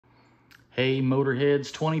Hey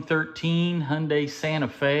Motorheads, 2013 Hyundai Santa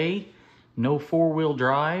Fe, no four-wheel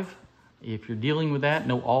drive. If you're dealing with that,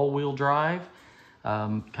 no all-wheel drive.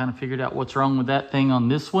 Kind of figured out what's wrong with that thing on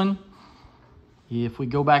this one. If we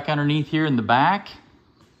go back underneath here in the back,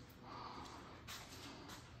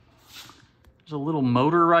 there's a little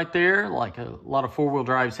motor right there, like a lot of four-wheel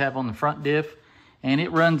drives have on the front diff, and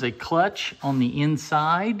it runs a clutch on the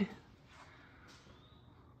inside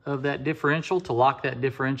of that differential. To lock that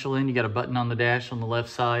differential in, you got a button on the dash on the left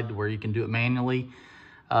side where you can do it manually.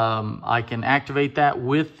 I can activate that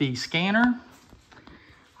with the scanner.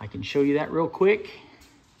 I can show you that real quick.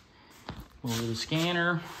 Over the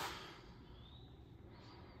scanner.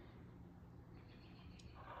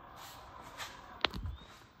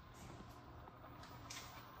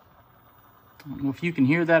 I don't know if you can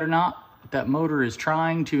hear that or not, but that motor is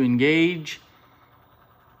trying to engage.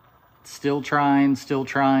 Still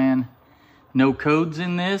trying. No codes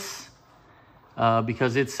in this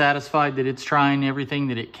because it's satisfied that it's trying everything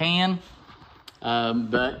that it can.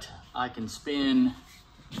 But I can spin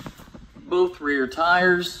both rear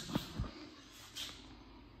tires,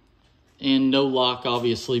 and no lock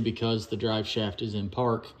obviously because the drive shaft is in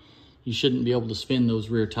park. You shouldn't be able to spin those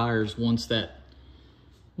rear tires once that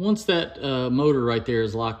motor right there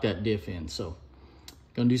has locked that diff in. So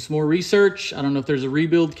gonna do some more research. I don't know if there's a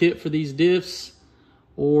rebuild kit for these diffs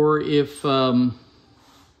or if I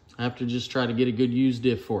have to just try to get a good used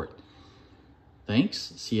diff for it.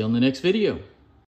 Thanks. See you on the next video.